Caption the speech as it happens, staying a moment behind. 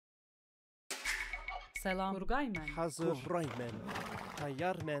Selam. Kurgaymen. Hazır. Kuraymen.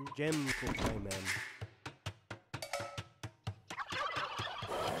 Tayyarmen. Cem kuraymen.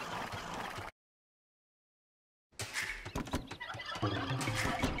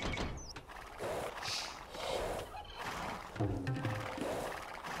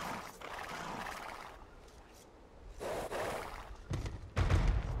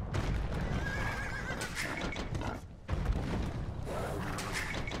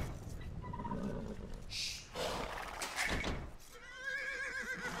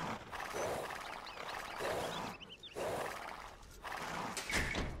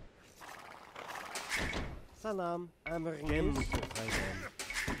 Salam, emriniz. Cem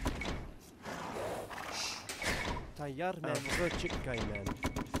Tayyarmen, çıkkaymen.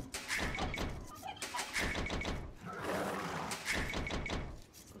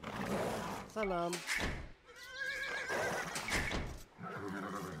 Salam.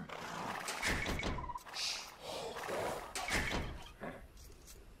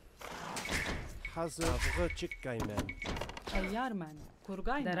 Hazır, çıkkaymen. Tayyarmen.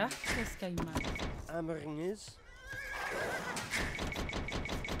 Kurgaymen. Derah keskaymen. Emriniz.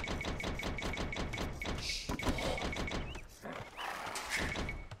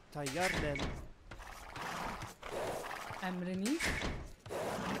 Tayyarmen. Emriniz.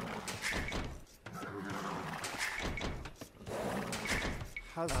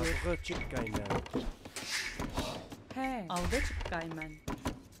 Hazır, çıkkaymen. He. Alga çıkkaymen.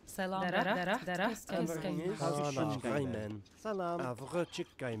 Selam. Derah keskaymen. Emriniz. Hazır, çıkkaymen. Salam. Avgı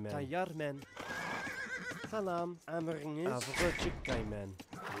çıkkaymen. Tayyarmen. Salam, emriniz. Avgı çıkkaymen.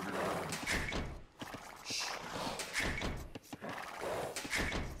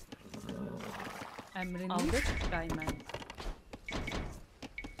 Emriniz. Alga çıkkaymen.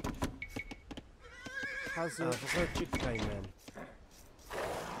 Hazır, avgı çıkkaymen.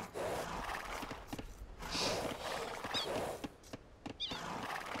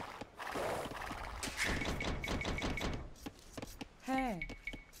 He.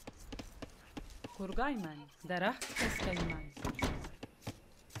 Kurgaymen. Derah keskaymen.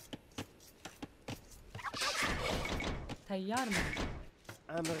 Tayyarmen.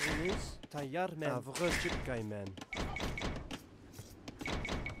 Emriniz. Tayyarmen. Avgı çıkkaymen.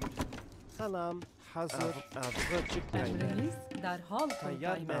 Salam, hazır, avgı çıkkaymen. Emriniz. Derhal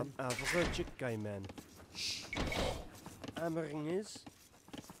Tayyarmen. kurgaymen. Avgı çıkkaymen. Emriniz.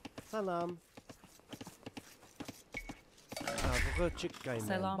 Salam. Avgı çıkkaymen.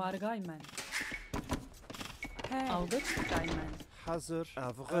 Selam. Bargaymen. He. Alga çıkkaymen. Hazır,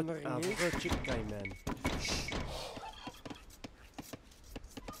 avgı çıkkaymen.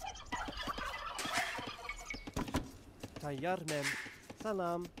 Tayyarmen.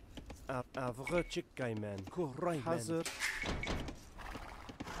 Salam. Avgı çıkkaymen. Kuraymen. Hazır.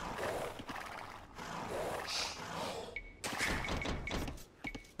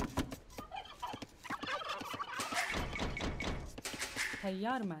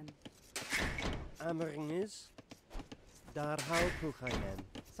 Tayyarmen. Emriniz. Derhal kuraymen.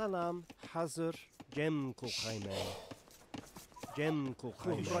 Salam. Hazır. Cem kuraymen. Cem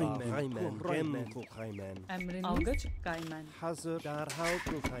kuraymen. Cem kuraymen. Emriniz. Alga çıkkaymen. Hazır. Derhal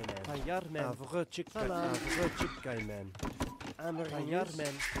kuraymen. Tayyarmen. Avgı çıkkaymen. Avgı çıkkaymen. Emriniz.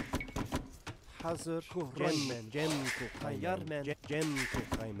 Hazır. Cem kuraymen. Cem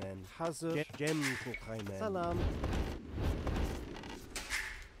kuraymen. Hazır. Cem kuraymen. Salam.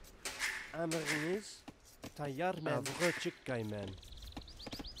 Emriniz. Tayyarmen. Avgı çıkkaymen.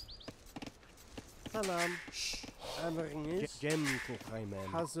 Salam. Emriniz. Cem kuraymen.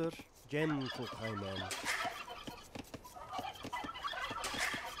 Hazır. Cem kuraymen.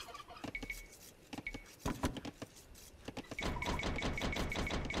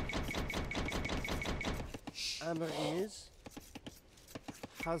 Emriniz.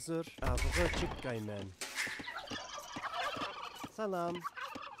 Hazır. Avgı çıkkaymen. Salam.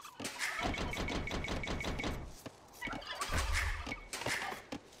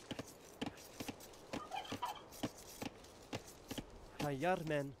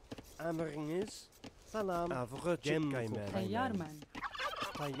 Tayyarmen. Emriniz. Salam. Avgı çıkkaymen. Tayyarmen.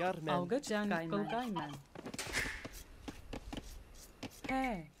 Tayyarmen. Alga çıkkaymen.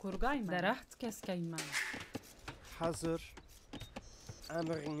 He. Kurgaymen. Derah keskaymen. Hazır.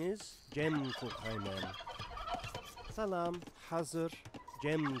 Emriniz. Cem kuraymen. Salam. Hazır.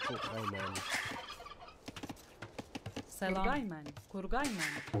 Cem kuraymen. Selam.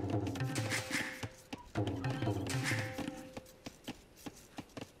 Kurgaymen.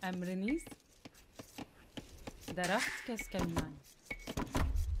 Emriniz. Derah keskaymen.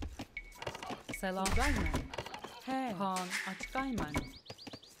 Selam. He. Han açkaymen.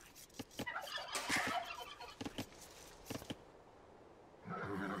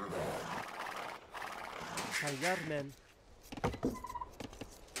 Tayyar men.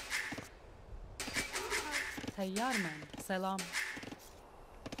 Tayyar men. Selam.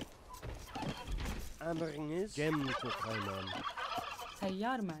 Emriniz Cem Kokaymen.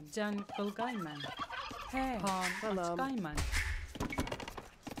 Tayyar men. Can Bulgay men. He. Han. Selam. Açkay men.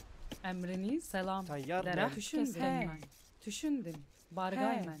 Emriniz selam. Tayyar Derah men. düşündüm men. Düşündüm.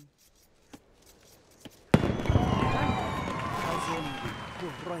 Bargay men. Hazım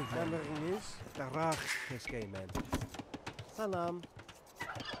Kuhraymen. Emriniz Darah Keskeymen. Salam.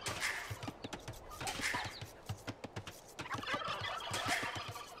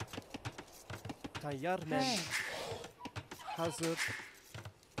 Tayyar men. He. Hazır.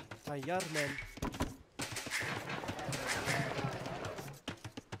 Tayyar men.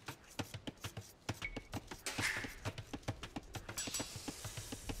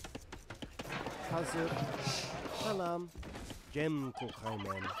 Hazır. Salam. Cem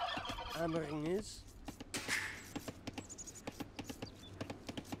Kokaymen. Emriniz.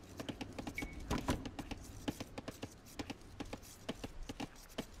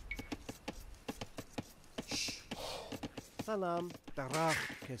 Salam. Darah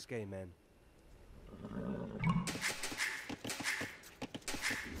Keskeymen.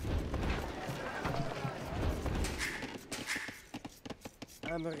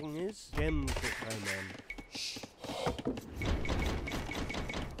 Emriniz Cem Kokaymen.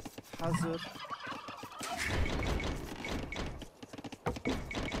 Hazır.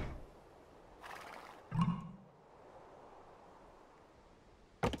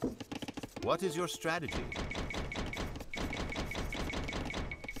 What is your strategy?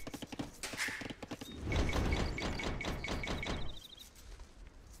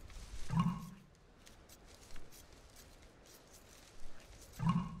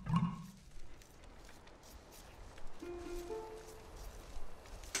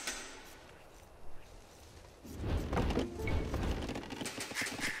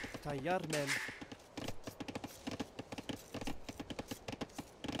 Tayyar men.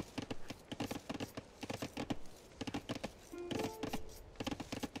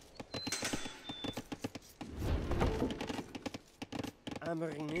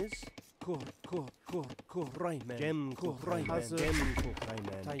 Emriniz Kuhraymen. Cem Kuhraymen. Hazır. Cem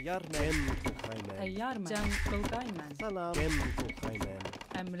Kuhraymen. Tayyar men. Cem Kuhraymen. Tayyar men. Can Bulgay men. Salam. Cem Kuhraymen.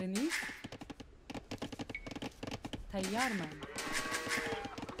 Emriniz. Tayyar men.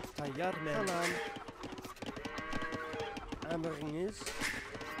 Tayyar men. Salam. Emriniz.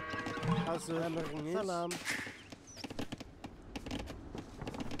 Hazır. Emriniz. Salam.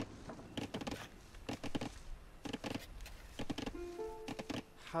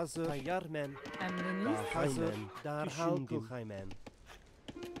 Hazır. Tayyar men. Emriniz. Hazır. Darhal Kuhraymen.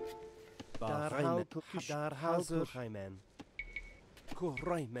 Darhal Kuhraymen.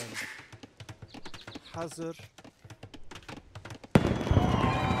 Kuhraymen. Hazır.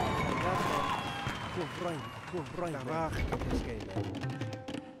 Kuhraymen. Darah Keskeymen.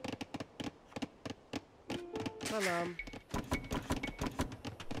 Salam.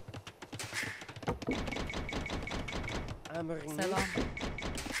 Emriniz. Selam.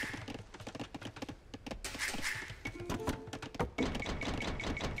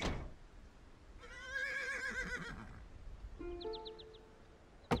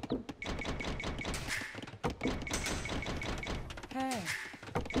 He.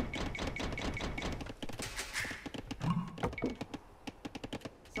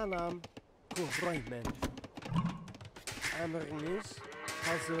 Salam. Kuhraymen. Emriniz.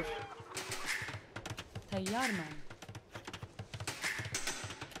 Hazır. Tayyar men.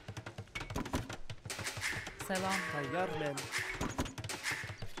 Selam. Tayyar men.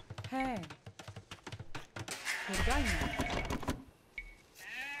 He. Bulgay men.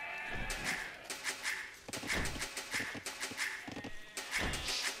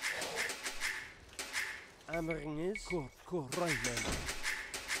 Emriniz. Kuhraymen.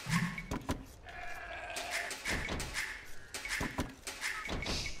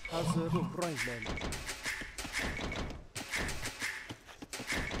 Hazır. Kuhraymen.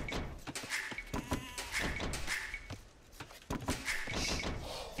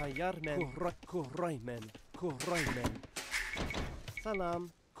 Tayyar men. Kuhraymen. Kuhraymen. Salam.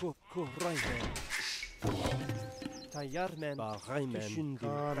 Kuhraymen. Tayyar men. Bağaymen. Düşündüm.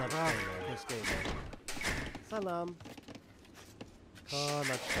 Darah Keskeymen. Salam.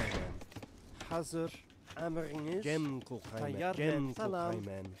 Kanataymen. Hazır. Emriniz. Cem Kokaymen. Tayyar men. Salam.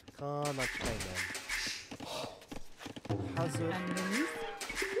 Kanataymen. Hazır. Emriniz.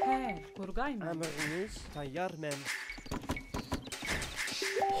 He. Bulgay men. Emriniz. Tayyar men.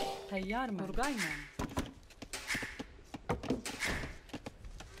 Tayyar men. Bulgay men.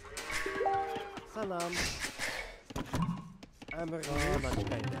 Salam. Emriniz.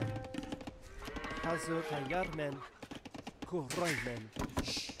 Hazır. Tayyarmen. Kuhraymen.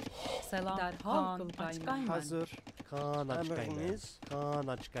 Selam. Derhal kılgaymen. Hazır. Emriniz.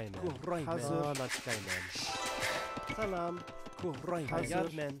 Hazır. Salam.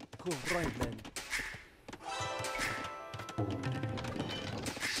 Tayyarmen. Kuhraymen.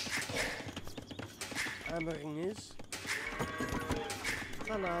 Emriniz.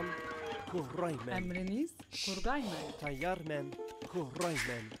 Salam. Kuhraymen. Emriniz. Kurgaymen. Tayyarmen.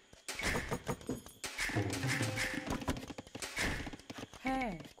 Kuhraymen.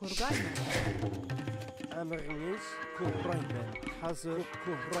 He. Kurgaymen. Emriniz. Kuhraymen. Hazır.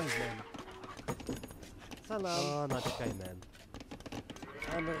 Kuhraymen. Salam.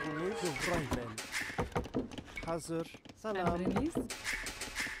 Emriniz. Kuhraymen. Hazır. Salam. Emriniz.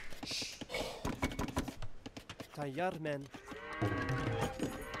 Tayyarmen.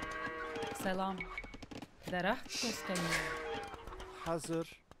 Selam. Derah keskaymen.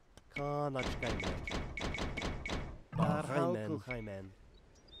 Hazır. Derhal kılhaymen.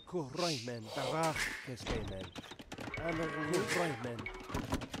 Kuhraymen. Darah keskeymen. Emriniz. Kuhraymen.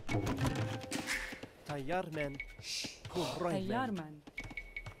 Tayyarmen. Kuhraymen. Teyyarmen.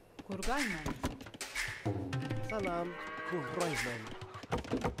 Kurgaymen. Salam. Kuhraymen.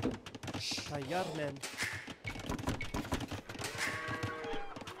 Tayyarmen.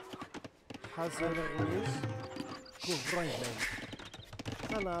 Hazırınız. Kuhraymen.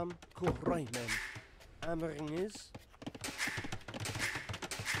 Salam. Kuhraymen. Emriniz.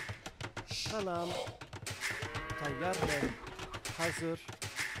 Salam. Tayyarmen. Hazır.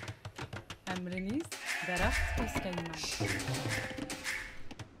 Emriniz. Derah keskaymen.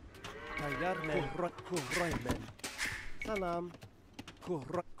 Tayyarmen. Kuhraymen. Salam.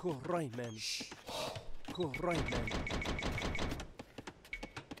 Kuhraymen. Kuhraymen.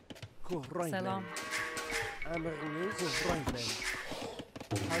 Kuhraymen. Selam. Emriniz. Kuhraymen.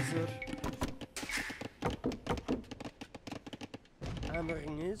 Hazır.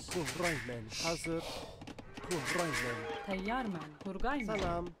 Emriniz. Kuhraymen. Hazır. Kuhraymen. Teyyarmen. Kurgaymen.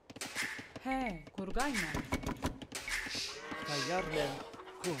 Salam. He. Kurgaymen. Tayyarmen.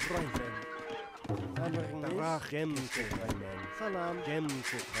 Kuhraymen. Emriniz. Gem kuhraymen. Salam. Gem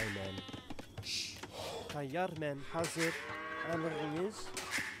kuhraymen. Tayyarmen. Hazır. Emriniz.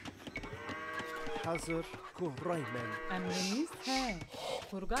 Hazır. Kuhraymen. Emriniz. He.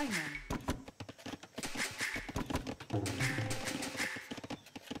 Kurgaymen.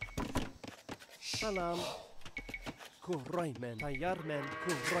 Salam. Kuhraymen. Tayyarmen.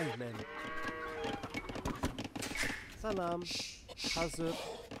 Kuhraymen. Salam. Hazır.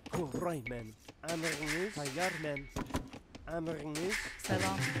 Kuhraymen. Emriniz. Tayyarmen. Emriniz.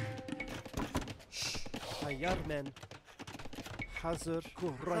 Selam. Tayyarmen. Hazır.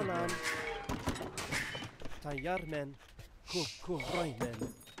 Kuhraymen. Tayyarmen. Kuhraymen.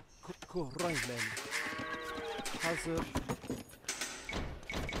 Kuhraymen. Hazır.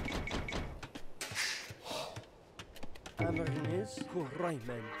 Emriniz.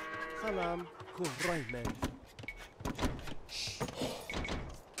 Kuhraymen. Salam. Kuhraymen.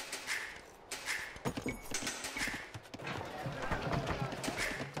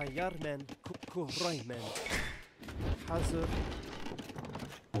 Tayyarmen. Kuhraymen. Hazır.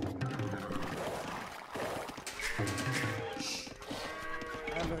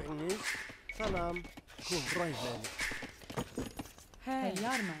 Emriniz. Salam. Kuhraymen. He.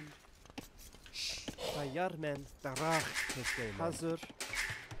 Teyyarmen. Tayyarmen. Darah keskeymen. Hazır.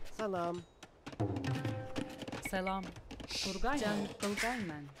 Salam. Selam. Kurgaymen.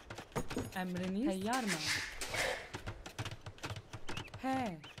 Kılgaymen. Emriniz. Teyyarmen.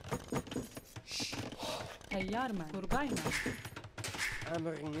 He. Teyyarmen. Kurgaymen.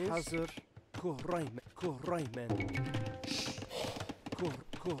 Emriniz. Hazır. Kuhraymen. Kuhraymen.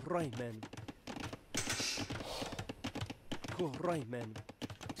 Kuhraymen. Kuhraymen.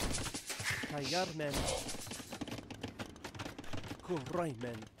 Tayyarmen.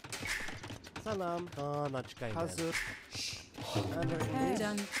 Kuhraymen. Salam. Hazır. Emriniz.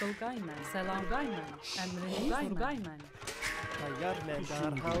 Can kılgaymen. Selam gaymen. Emriniz. Kurgaymen. Tayyarmen.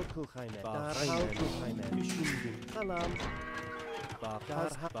 Darhal kılhaymen. Darhal kılhaymen. Salam.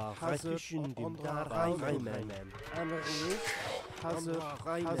 Hazır. Darhal kılhaymen. Emriniz. Hazır.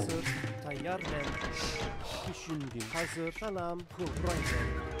 Hazır. Tayyarmen. Hazır. Salam. Kuhraymen.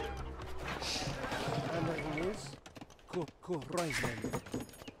 Emriniz. Kuhraymen.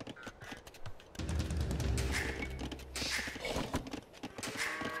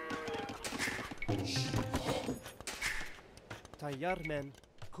 Tayyarmen.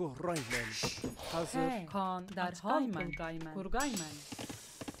 Kuhraymen. Hazır. He. Kan. Derhaymen. Kurgaymen.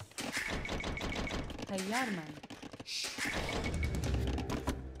 Teyyarmen.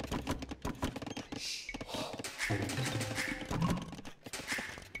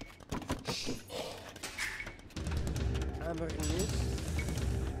 Emriniz.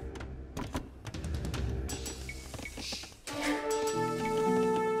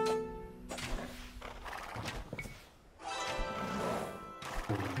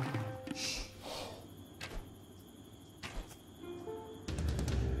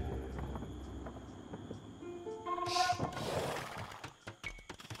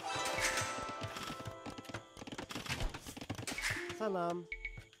 Salam.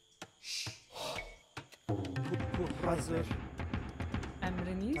 Hazır.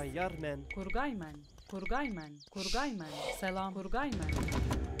 Emriniz. Tayyar men. Kurgaymen. Kurgaymen. Kurgaymen. Selam. Kurgaymen.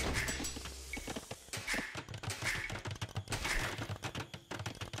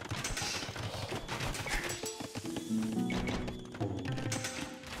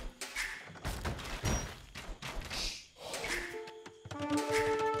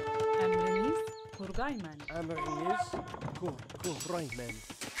 Emriniz. Kurgaymen. Emriniz. Kuraymen.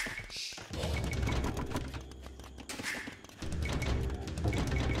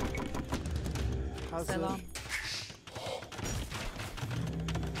 Hazır. Selam.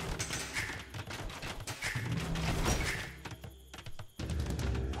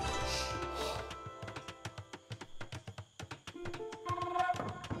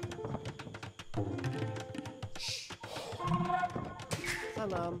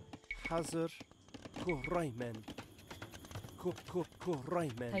 Salam. Hazır. Kuraymen.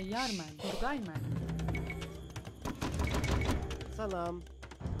 Kuraymen. Tayyarmen. Kurgaymen. Salam.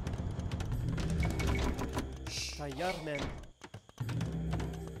 Tayyar men.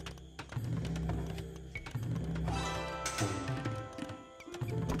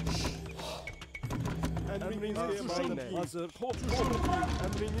 Emriniz hazır.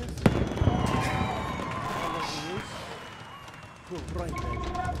 Emriniz. Emriniz. Kuraymen.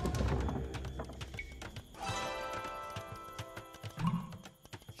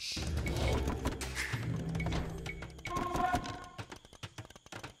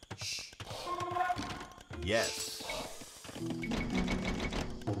 Yes.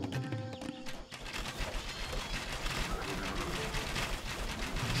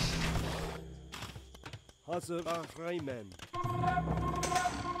 Hazır Ahraymen.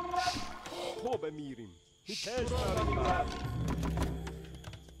 Tobe mirim. Hiteş tarihler.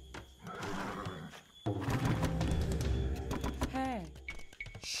 He.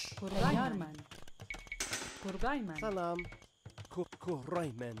 Kurgaymen. Kurgaymen. Salam.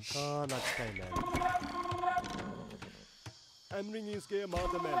 Kuraymen. Kanaktaymen. Emrinizge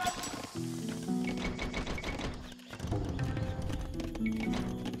mademen.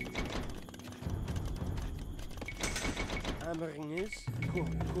 Emriniz.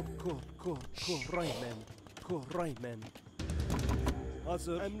 Kuraymen. Kuraymen.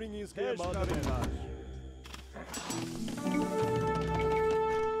 Hazır. Emrinizge mademen.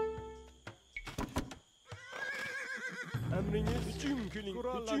 Emriniz bütün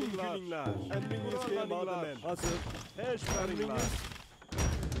külingler. Emrinizge mademen. Hazır. Emriniz.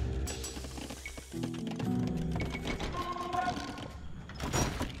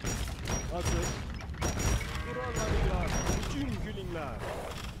 Hazır. Kurallarlar. Bütün külingler.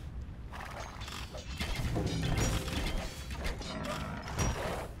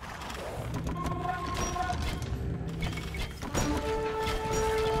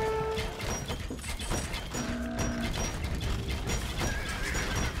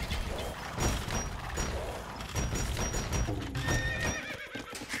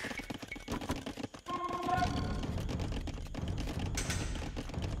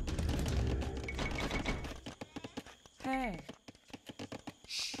 He.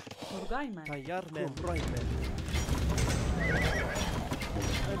 Kurgaymen. Tayyar men. Kuraymen.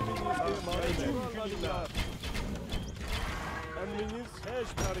 Emriniz mademen. Emriniz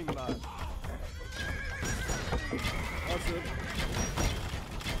heştaringler. Hazır.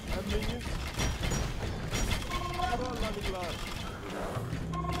 Emriniz. Kurallarlar.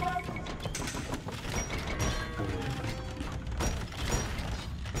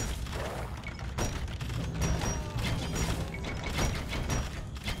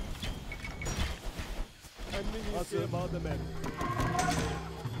 Hazır mademen.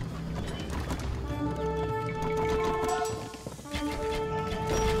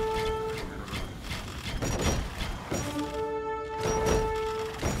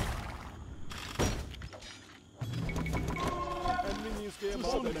 Emrinizge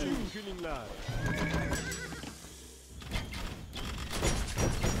mademen. Tüm külingler.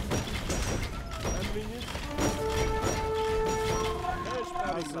 Emriniz.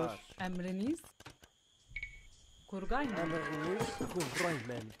 Hazır. Emriniz. Kurgaymen. Emriniz.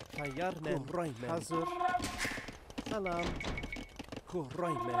 Kuraymen. Tayyar men. Kuraymen. Hazır. Salam.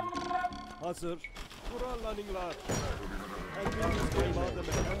 Kuraymen. Hazır. Kurallaninglar. Emrinizde madem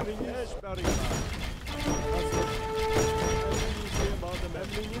emriniz beringlar. Hazır. Emrinizde madem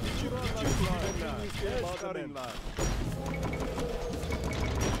emriniz kurallaninglar. Emrinizde madem beringlar.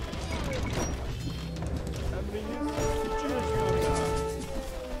 Emriniz küçük beringlar.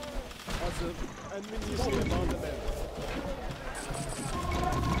 Hazır. Emrinizde madem beringlar.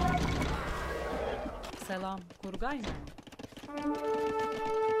 Selam, Kurgaymen.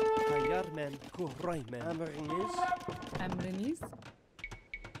 Tayyar men, kuhray men. Emriniz. Emriniz?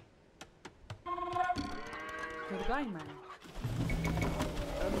 Kurgaymen.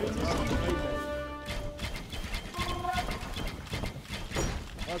 Emriniz kurgaymen.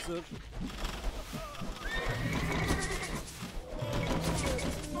 Hazır.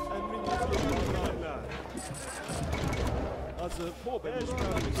 Emriniz kurgaymen. Hazır. Beş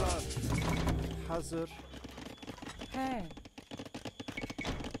beringlar. Hazır. He,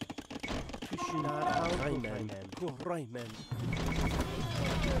 Küşünar algaymen, kuhraymen.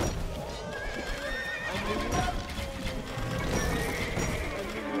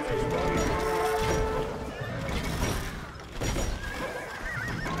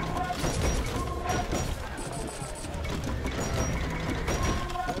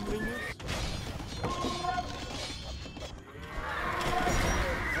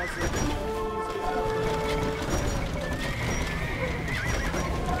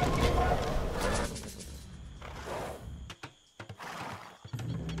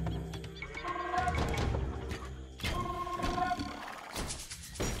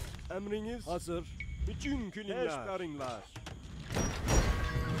 Emriniz hazır. Bütün külünler. Eşberingler.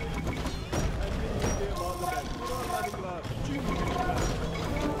 Emrinizde bağlıben. Kurallarınlar. Bütün külünler.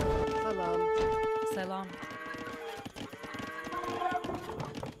 Salam. selam.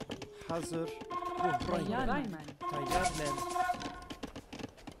 Hazır. Tayyar Kuhraymen. men. Tayyar men.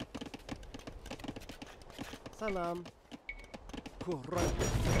 Salam.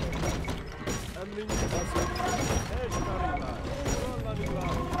 Kuhraymen. Emriniz hazır. Eşberingler.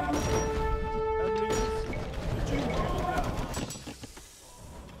 Kurallarınlar. Emriniz bütün külünler.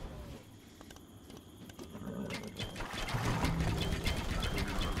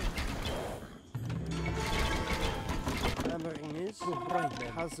 Emriniz.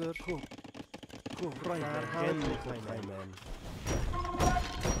 Kuhraymen. Hazır. Kuhraymen. Kuhraymen.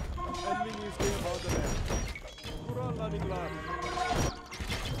 Emrinizde bağlıben. Kurallarınlar.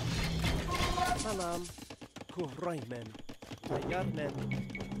 Salam. Kuhraymen. Tayyar men.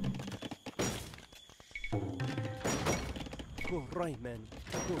 Kuhraymen.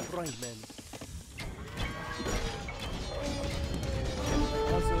 Kuhraymen.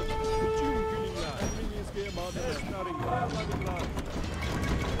 Hazır. Bütün külünler. Emrinizde bağlıben. Eşberingler. Kurallarınlar.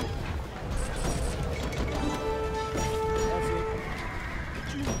 Hazır.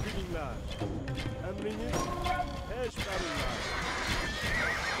 Bütün külünler. Emriniz eşberingler.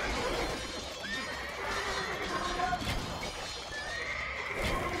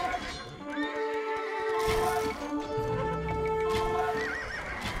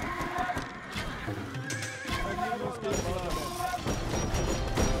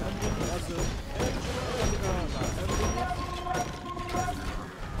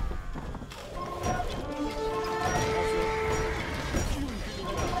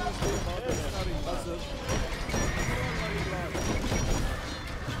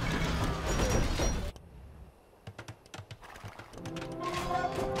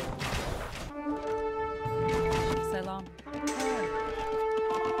 Selam.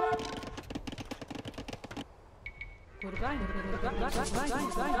 Kurgaymen.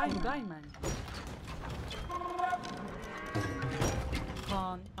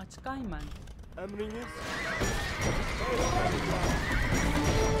 Kaan Açgaymen. Emriniz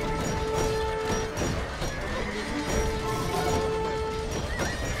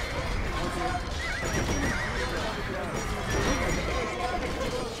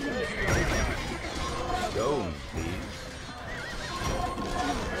Stone, please.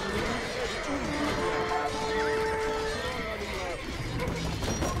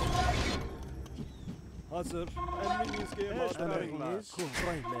 hazır. Emrinizde bağlıbenler. Emriniz.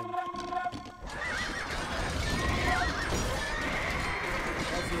 Kuhraymen.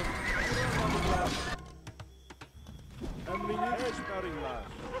 Hazır. Kurallarınlar. Emriniz eşberingler.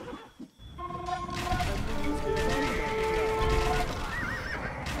 Emrinizde bağlıbenler.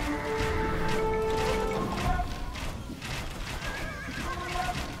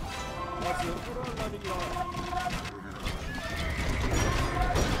 Hazır. Kurallarınlar.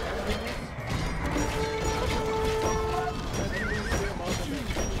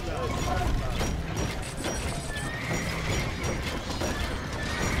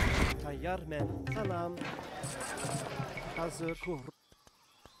 Tayyar men. Salam. Hazır.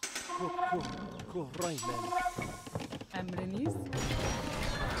 Kuhray men. Emriniz.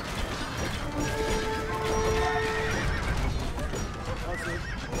 Hazır.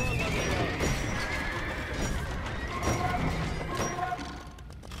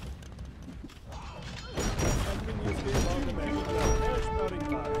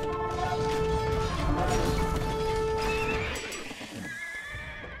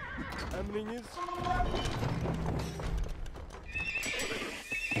 Emriniz.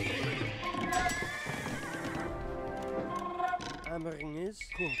 Emriniz.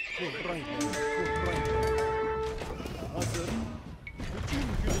 Kuhray men. Hazır. Bütün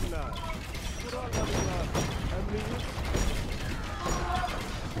günler. Kurallarına. Emriniz.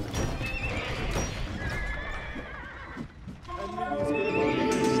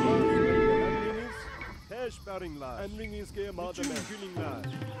 Emriniz. Peşberinler. Emrinizge malzeme. Bütün günler.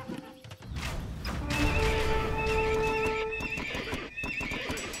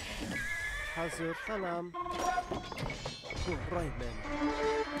 Hazır. Salam. Kuhray men.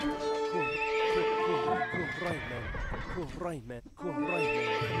 Kuhray men.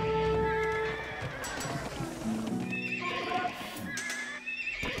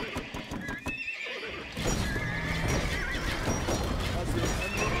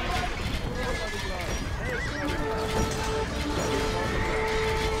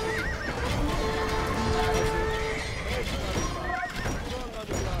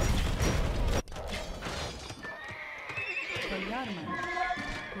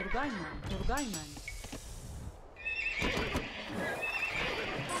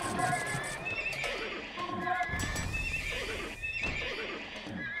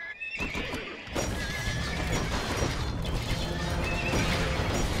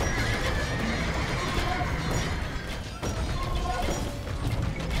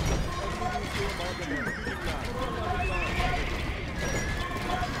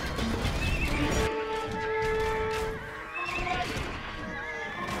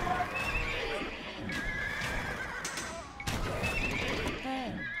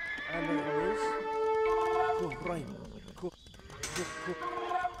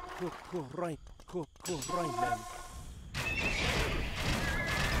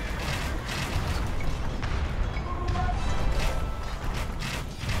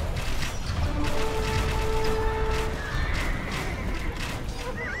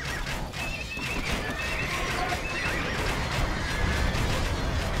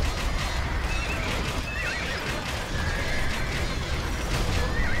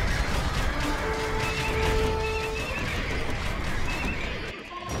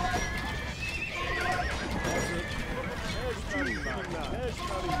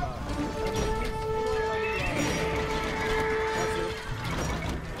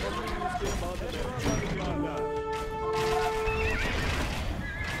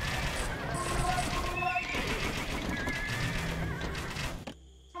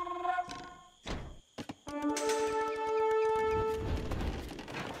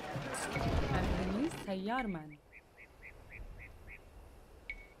 Tayyar men.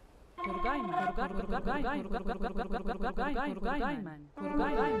 Turgay men. Kuhray men. Tayyar men.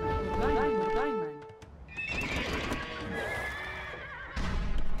 Turgay men.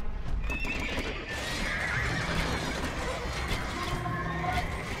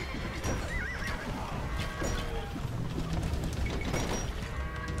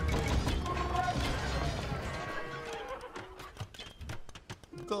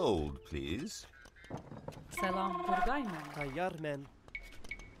 Gold, please. Selam Turgay men. Tayyar men.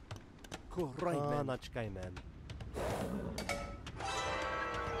 Kuhray men. Anaçkay men.